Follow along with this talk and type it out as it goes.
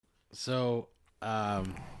So,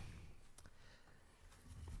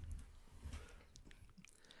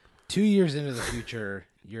 2 years into the future,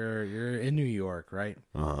 you're in New York, right?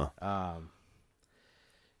 Uh-huh.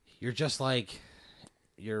 You're just like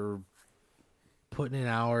you're putting in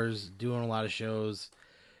hours, doing a lot of shows.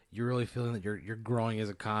 You're really feeling that you're growing as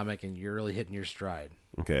a comic, and you're really hitting your stride.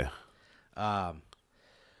 Okay.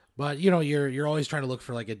 But you're always trying to look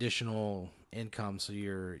for like additional income, so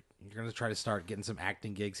you're gonna try to start getting some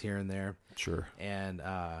acting gigs here and there, Sure. and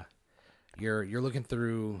you're looking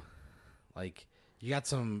through, like, you got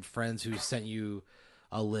some friends who sent you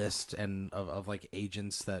a list and of like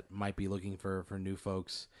agents that might be looking for new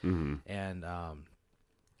folks, and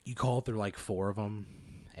you call through like four of them,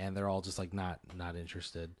 and they're all just like not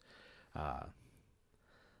interested.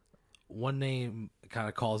 One name kind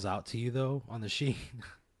of calls out to you though on the sheet.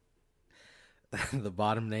 The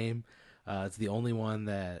bottom name, it's the only one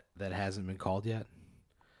that hasn't been called yet.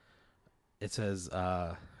 It says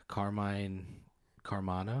Carmine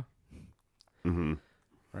Carmana,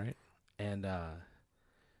 right? And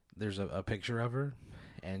there's a picture of her,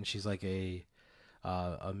 and she's like a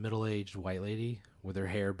middle-aged white lady with her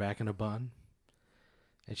hair back in a bun,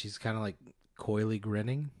 and she's kind of like coyly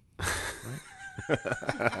grinning, right?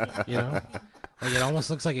 Like it almost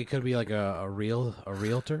looks like it could be like a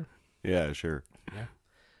realtor. Yeah, sure. Yeah.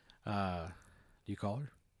 Do you call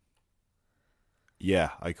her? Yeah,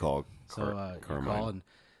 I call So you Carmine. call and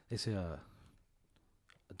they say,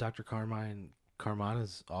 Dr.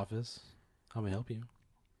 Carmana's office. How may I help you?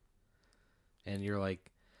 And you're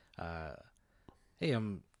like, hey,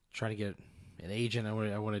 I'm trying to get an agent. I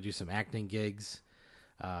want to do some acting gigs.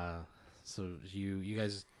 So you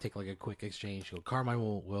guys take like a quick exchange. You go, Carmine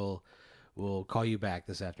will call you back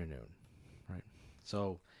this afternoon, right?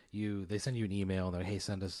 So they send you an email and they're, hey,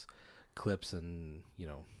 send us clips and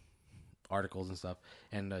articles and stuff,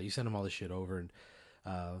 and you send them all this shit over, and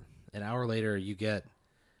an hour later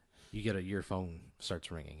your phone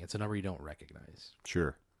starts ringing. It's a number you don't recognize.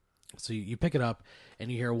 Sure. So you pick it up,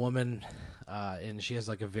 and you hear a woman, and she has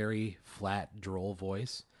like a very flat, droll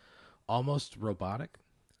voice, almost robotic.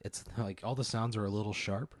 It's like all the sounds are a little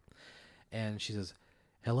sharp, and she says,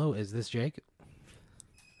 "Hello, is this Jake?"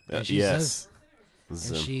 And she Yes. says,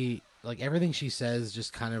 and she, like, everything she says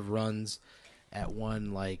just kind of runs at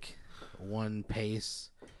one pace,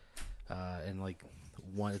 and like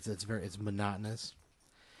it's monotonous.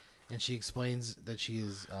 And she explains that she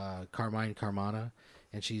is Carmine Carmana,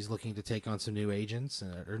 and she's looking to take on some new agents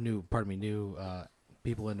or new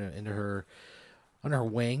people into her on her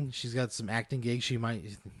wing. She's got some acting gigs. She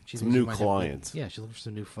some new clients. Yeah, she's looking for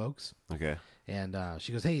some new folks. Okay. And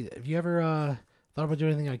she goes, "Hey, have you ever thought about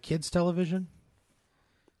doing anything on kids television?"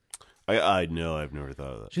 I know. I've never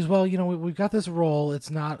thought of that. She goes, "Well, we've got this role.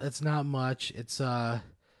 It's not much. It's more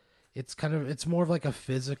of like a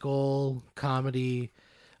physical comedy."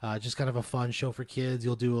 Just kind of a fun show for kids.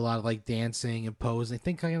 You'll do a lot of like dancing and posing.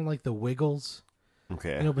 Think kind of like the Wiggles,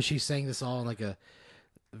 Okay. But she's saying this all in like a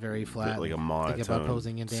very flat, like a monotone, think about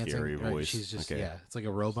posing and dancing. scary Right? voice. She's just Okay. it's like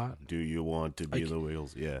a robot. Do you want to be the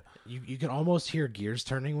wheels? Yeah. You can almost hear gears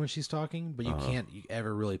turning when she's talking, but you can't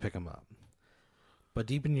ever really pick them up. But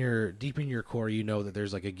deep in your core, you know that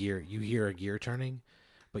there's like a gear. You hear a gear turning,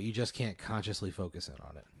 but you just can't consciously focus in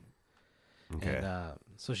on it. Okay. And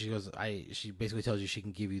so she goes, she basically tells you she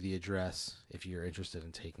can give you the address if you're interested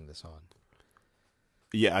in taking this on.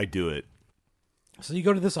 Yeah, I do it. So you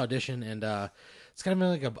go to this audition, and it's kind of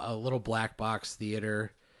like a little black box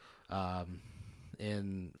theater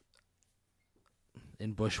in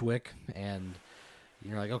Bushwick, and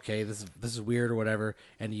you're like, okay, this is weird or whatever.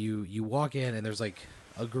 And you walk in, and there's like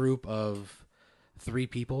a group of 3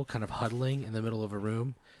 people kind of huddling in the middle of a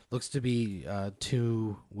room. Looks to be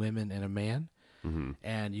 2 women and a man. Mm-hmm.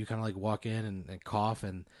 And you kind of like walk in and cough,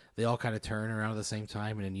 and they all kind of turn around at the same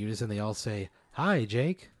time, and in unison they all say, "Hi,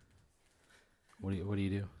 Jake." What do you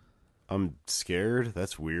do? I'm scared.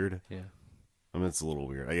 That's weird. Yeah. I mean, it's a little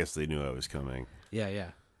weird. I guess they knew I was coming. Yeah.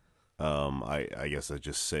 I guess I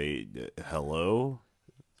just say hello.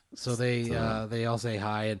 So they all say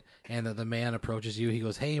hi, and the man approaches you. He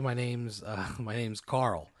goes, "Hey, my name's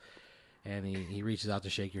Carl," and he reaches out to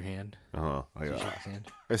shake your hand. Uh-huh. So you shake his hand.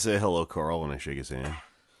 I say hello, Carl, when I shake his hand.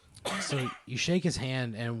 So you shake his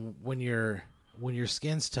hand, and when your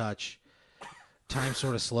skins touch, time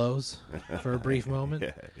sort of slows for a brief moment.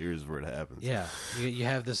 Yeah, here's where it happens. Yeah, you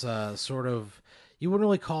have this sort of, you wouldn't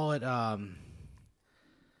really call it.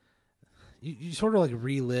 You sort of like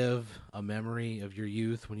relive a memory of your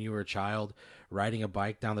youth when you were a child riding a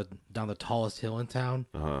bike down the tallest hill in town.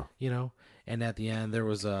 Uh-huh. and at the end there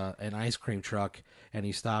was an ice cream truck, and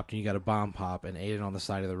you stopped and you got a bomb pop and ate it on the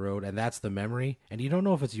side of the road, and that's the memory, and you don't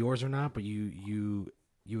know if it's yours or not, but you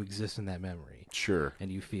exist in that memory, Sure.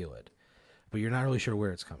 and you feel it, but you're not really sure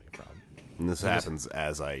where it's coming from. And this happens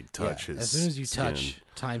as I touch his. As soon as you skin. touch,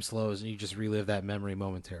 time slows, and you just relive that memory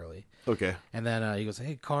momentarily. Okay. And then he goes,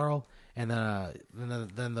 "Hey, Carl," and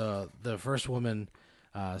then the first woman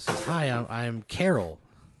says, "Hi, I'm Carol,"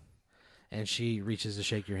 and she reaches to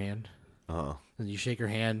shake your hand. Uh-huh. And you shake her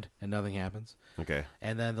hand, and nothing happens. Okay.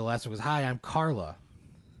 And then the last one goes, "Hi, I'm Carla,"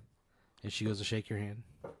 and she goes to shake your hand.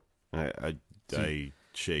 I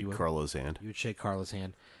shake Carla's hand. You would shake Carla's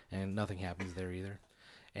hand, and nothing happens there either.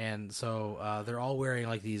 And so they're all wearing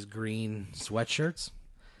like these green sweatshirts.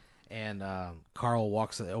 And Carl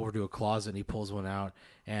walks over to a closet and he pulls one out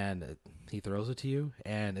and he throws it to you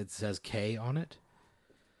and it says K on it.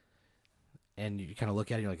 And you kind of look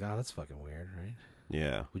at it and you're like, oh, that's fucking weird, right?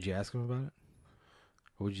 Yeah. Would you ask him about it?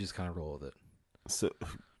 Or would you just kind of roll with it? So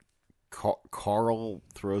Carl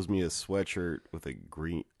throws me a sweatshirt with a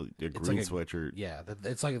green sweatshirt. Yeah,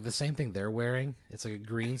 it's like the same thing they're wearing. It's like a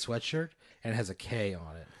green sweatshirt and it has a K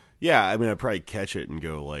on it. Yeah, I mean, I'd probably catch it and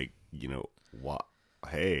go like, what?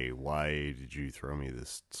 Hey, why did you throw me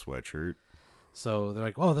this sweatshirt? So they're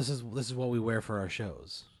like, oh, this is what we wear for our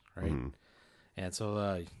shows, right? Mm-hmm. And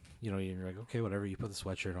so you're like, okay, whatever. You put the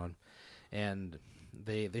sweatshirt on, and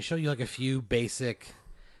they show you like a few basic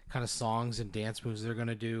kind of songs and dance moves they're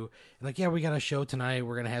gonna do. And like, yeah, we got a show tonight.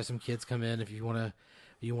 We're gonna have some kids come in. If you wanna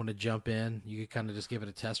jump in, you could kind of just give it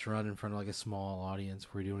a test run in front of like a small audience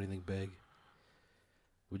before you do anything big.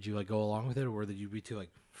 Would you like go along with it, or would you be too like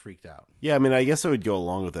freaked out? Yeah, I mean, I guess I would go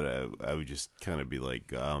along with it. I would just kind of be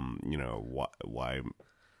like, why,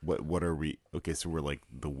 what are we? Okay, so we're like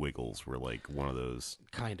the Wiggles. We're like one of those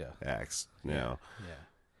Kinda acts now. Yeah.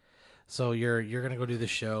 So you're gonna go do this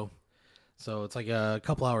show. So it's like a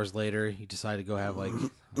couple hours later. You decide to go have like I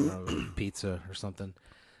don't know, pizza or something,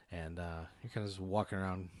 and you're kind of just walking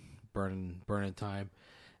around, burning time,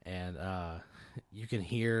 and you can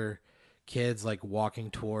hear kids like walking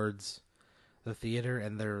towards the theater,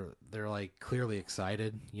 and they're like clearly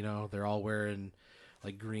excited. They're all wearing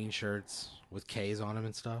like green shirts with K's on them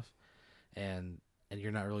and stuff, and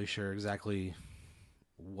you're not really sure exactly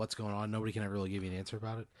what's going on. Nobody can ever really give you an answer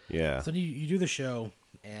about it. Yeah. So you do the show,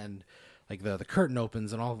 and like the curtain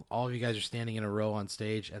opens, and all of you guys are standing in a row on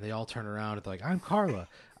stage, and they all turn around and they're like, "I'm Carla,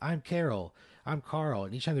 I'm Carol, I'm Carl,"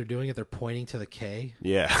 and each time they're doing it, they're pointing to the K.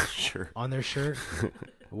 Yeah, sure. On their shirt.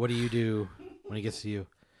 What do you do when he gets to you?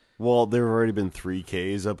 Well, there have already been 3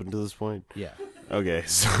 Ks up until this point. Yeah. Okay,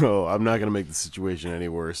 so I'm not going to make the situation any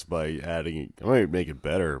worse by adding. I might make it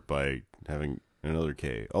better by having another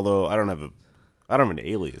K. Although I don't have an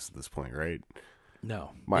alias at this point, right?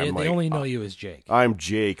 No. They only know you as Jake. I'm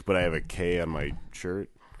Jake, but I have a K on my shirt.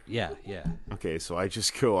 Yeah. Okay, so I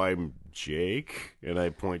just go, I'm Jake, and I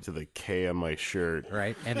point to the K on my shirt.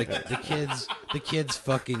 Right, and the kids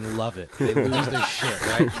fucking love it. They lose their shit,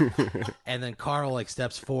 right? And then Carl like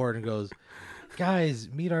steps forward and goes, "Guys,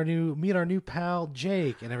 meet our new pal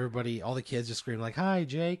Jake." And everybody, all the kids just scream like, "Hi,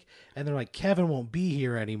 Jake!" And they're like, "Kevin won't be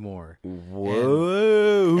here anymore."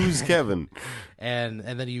 Whoa, who's Kevin? And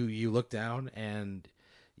then you look down and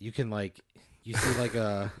you can like. You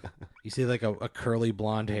see like a curly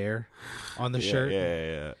blonde hair on the shirt.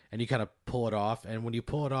 Yeah. And you kind of pull it off, and when you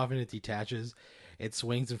pull it off and it detaches, it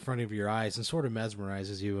swings in front of your eyes and sort of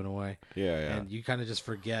mesmerizes you in a way. Yeah. And you kind of just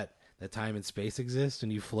forget that time and space exist,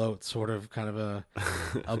 and you float sort of kind of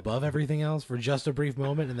above everything else for just a brief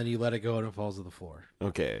moment, and then you let it go and it falls to the floor.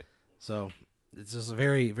 Okay. So it's just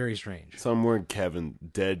very, very strange. So I'm wearing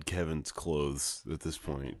dead Kevin's clothes at this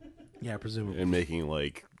point. Yeah, presumably. And making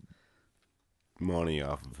like money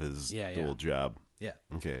off of his little job. Yeah.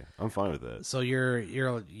 Okay, I'm fine with that. So you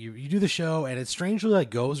do the show, and it strangely like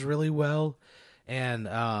goes really well, and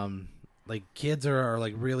like kids are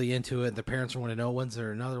like really into it. The parents want to know, when's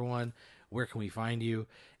there another one? Where can we find you?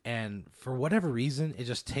 And for whatever reason, it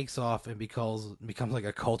just takes off and becomes like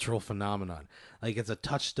a cultural phenomenon. Like it's a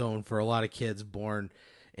touchstone for a lot of kids born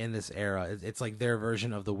in this era. It's like their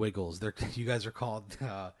version of the Wiggles. You guys are called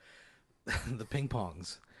the Ping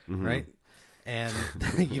Pongs, right? And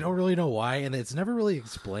you don't really know why, and it's never really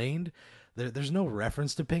explained. There's no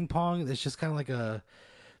reference to ping pong. It's just kind of like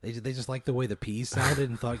they just like the way the P's sounded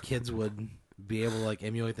and thought kids would be able to like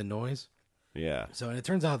emulate the noise. Yeah. So, and it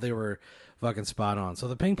turns out they were fucking spot on. So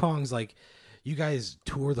the ping pong's like, you guys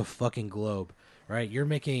tour the fucking globe, right? You're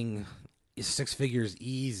making 6 figures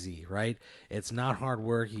easy, right? It's not hard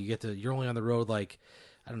work. You're only on the road like,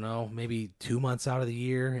 I don't know, maybe 2 months out of the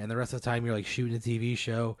year, and the rest of the time you're like shooting a TV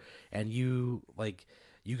show, and you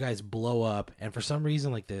you guys blow up, and for some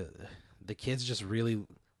reason, like the kids just really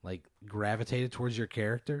like gravitated towards your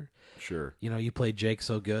character. Sure. You know, you played Jake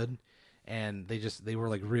so good, and they were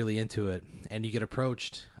like really into it. And you get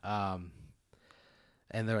approached, and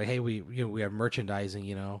they're like, "Hey, we have merchandising,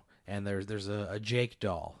 you know, and there's a Jake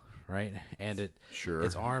doll, right? And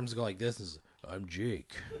its arms go like this. Is I'm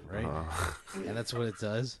Jake, right? And that's what it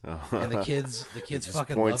does. And the kids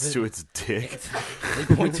fucking points love it. to its dick.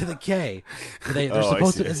 They point to the K. They're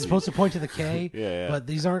supposed to. It's supposed to point to the K. Yeah. But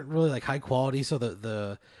these aren't really like high quality, so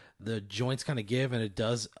the joints kind of give, and it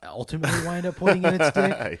does ultimately wind up pointing in its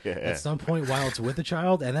dick at some point while it's with the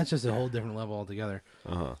child, and that's just a whole different level altogether.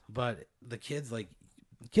 But the kids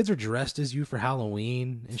are dressed as you for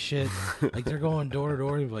Halloween and shit. Like they're going door to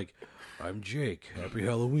door, like, I'm Jake, happy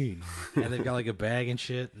Halloween. And they've got like a bag and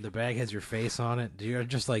shit, and the bag has your face on it. You're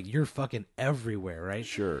just like, you're fucking everywhere, right?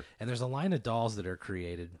 Sure. And there's a line of dolls that are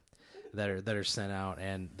created that are sent out,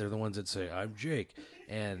 and they're the ones that say, I'm Jake.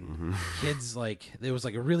 And kids, like, there was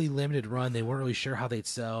like a really limited run. They weren't really sure how they'd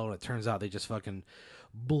sell, and it turns out they just fucking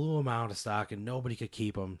blew them out of stock, and nobody could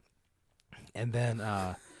keep them. And then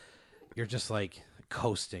you're just like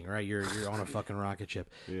coasting, right? You're on a fucking rocket ship.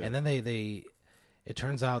 Yeah. And then it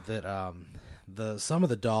turns out that some of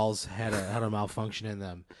the dolls had a malfunction in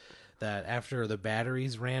them, that after the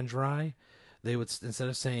batteries ran dry, they would, instead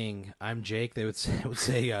of saying I'm Jake, they would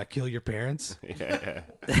say kill your parents. Yeah.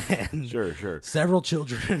 And Sure. Several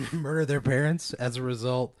children murder their parents as a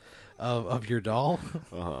result of your doll.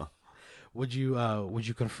 Would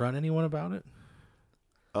you confront anyone about it?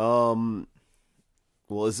 Well,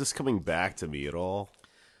 is this coming back to me at all?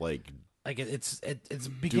 Like it's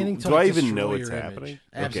beginning to. Do I destroy even know it's your image. happening?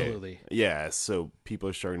 Absolutely. Okay. Yeah. So people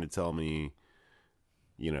are starting to tell me,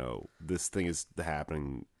 you know, this thing is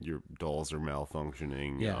happening. Your dolls are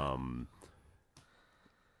malfunctioning. Yeah.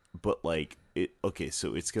 But like it. Okay,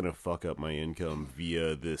 so it's gonna fuck up my income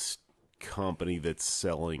via this company that's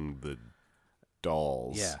selling the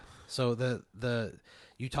dolls. Yeah. So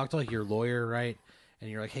you talk to like your lawyer, right? And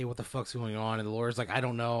you're like, hey, what the fuck's going on? And the lawyer's like, I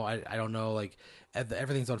don't know. I don't know. Like,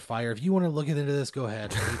 everything's on fire. If you want to look into this, go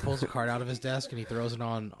ahead. And he pulls a card out of his desk and he throws it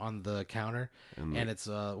on the counter. And it's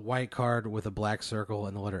a white card with a black circle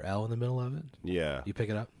and the letter L in the middle of it. Yeah. You pick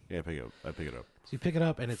it up? Yeah, I pick it up. So you pick it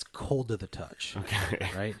up and it's cold to the touch. Okay.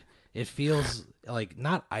 Right? It feels like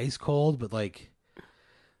not ice cold, but like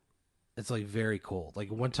it's like very cold.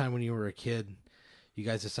 Like one time when you were a kid, you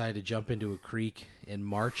guys decided to jump into a creek in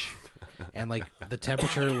March, and like the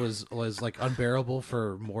temperature was like unbearable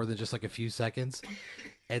for more than just like a few seconds.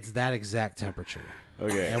 It's that exact temperature.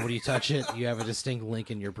 Okay. And when you touch it, you have a distinct link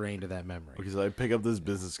in your brain to that memory. Because I pick up this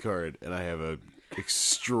business card and I have a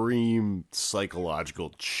extreme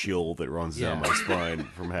psychological chill that runs down my spine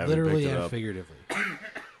from having literally picked it and up. figuratively.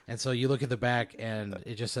 And so you look at the back and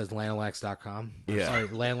it just says Lanalax.com. Yeah. Sorry,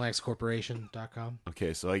 LanalaxCorporation.com.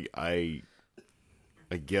 Okay, so I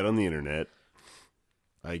get on the internet.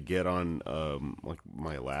 I get on like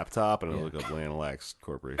my laptop and I look up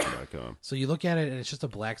LanalaxCorporation.com. So you look at it and it's just a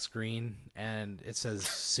black screen and it says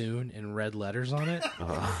soon in red letters on it.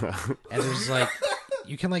 And there's like,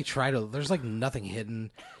 you can like try to, there's like nothing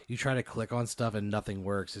hidden. You try to click on stuff and nothing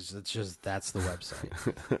works. It's just that's the website.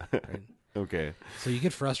 Right? Okay. So you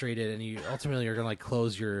get frustrated and you ultimately are going to like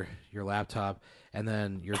close your laptop and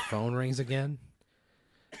then your phone rings again.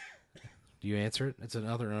 Do you answer it? It's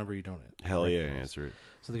another number you don't. Hell yeah, answer it.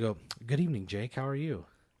 So they go, good evening, Jake. How are you?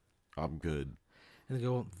 I'm good. And they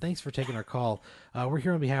go, well, thanks for taking our call. We're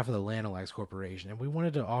here on behalf of the Lanalax Corporation, and we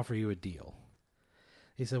wanted to offer you a deal.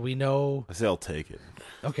 He said, we know... I say I'll take it.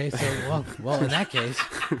 Okay, so, well, in that case...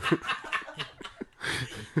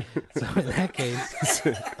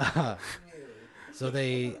 So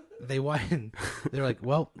they're like,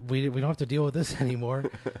 well, we don't have to deal with this anymore,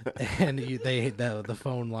 and the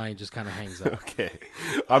phone line just kind of hangs up. Okay,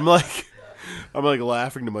 I'm like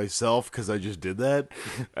laughing to myself because I just did that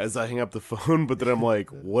as I hang up the phone, but then I'm like,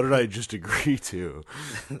 what did I just agree to?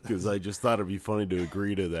 Because I just thought it'd be funny to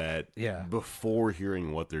agree to that before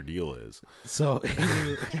hearing what their deal is. So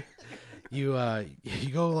you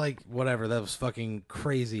go like, whatever, that was fucking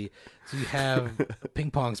crazy. So you have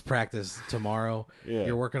ping pong's practice tomorrow. Yeah.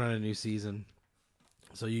 You're working on a new season.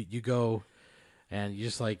 So you go and you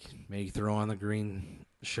just like maybe throw on the green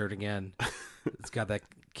shirt again. It's got that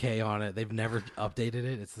K on it. They've never updated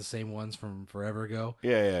it. It's the same ones from forever ago.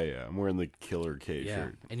 Yeah. I'm wearing the killer K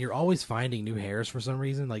shirt. And you're always finding new hairs for some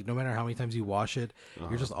reason. Like no matter how many times you wash it,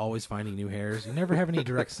 you're just always finding new hairs. You never have any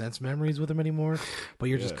direct sense memories with them anymore, but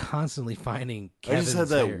you're just constantly finding Kevin's I just had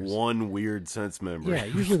that hairs. one weird sense memory. Yeah,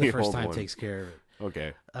 usually the first time takes care of it.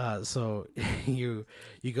 Okay. So you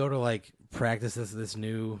go to like practice this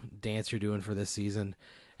new dance you're doing for this season,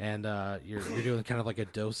 and you're doing kind of like a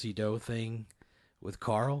do-si-do thing with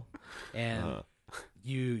Carl, and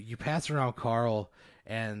you pass around Carl,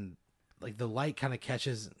 and like the light kind of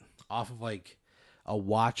catches off of like a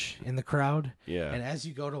watch in the crowd, Yeah. and as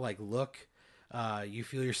you go to like look, you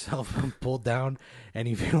feel yourself pulled down, and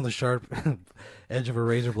you feel the sharp edge of a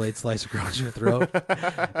razor blade slice across your throat.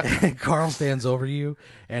 And Carl stands over you,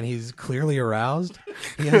 and he's clearly aroused.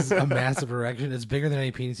 He has a massive erection. It's bigger than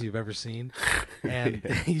any penis you've ever seen. And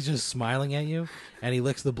he's just smiling at you, and he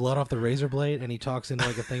licks the blood off the razor blade, and he talks into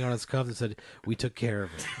like a thing on his cuff that said, "We took care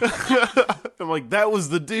of it." I'm like, that was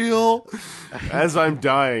the deal. As I'm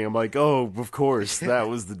dying, I'm like, oh, of course, that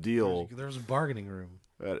was the deal. There's a bargaining room.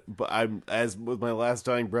 But I'm, as with my last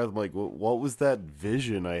dying breath, I'm like, what was that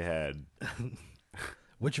vision I had?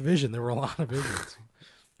 Which vision? There were a lot of visions.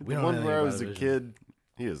 We The don't know one anything where I about was a vision. kid.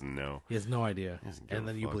 He doesn't know. He has no idea. doesn't give And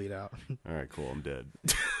a then you fuck. bleed out. All right, cool. I'm dead.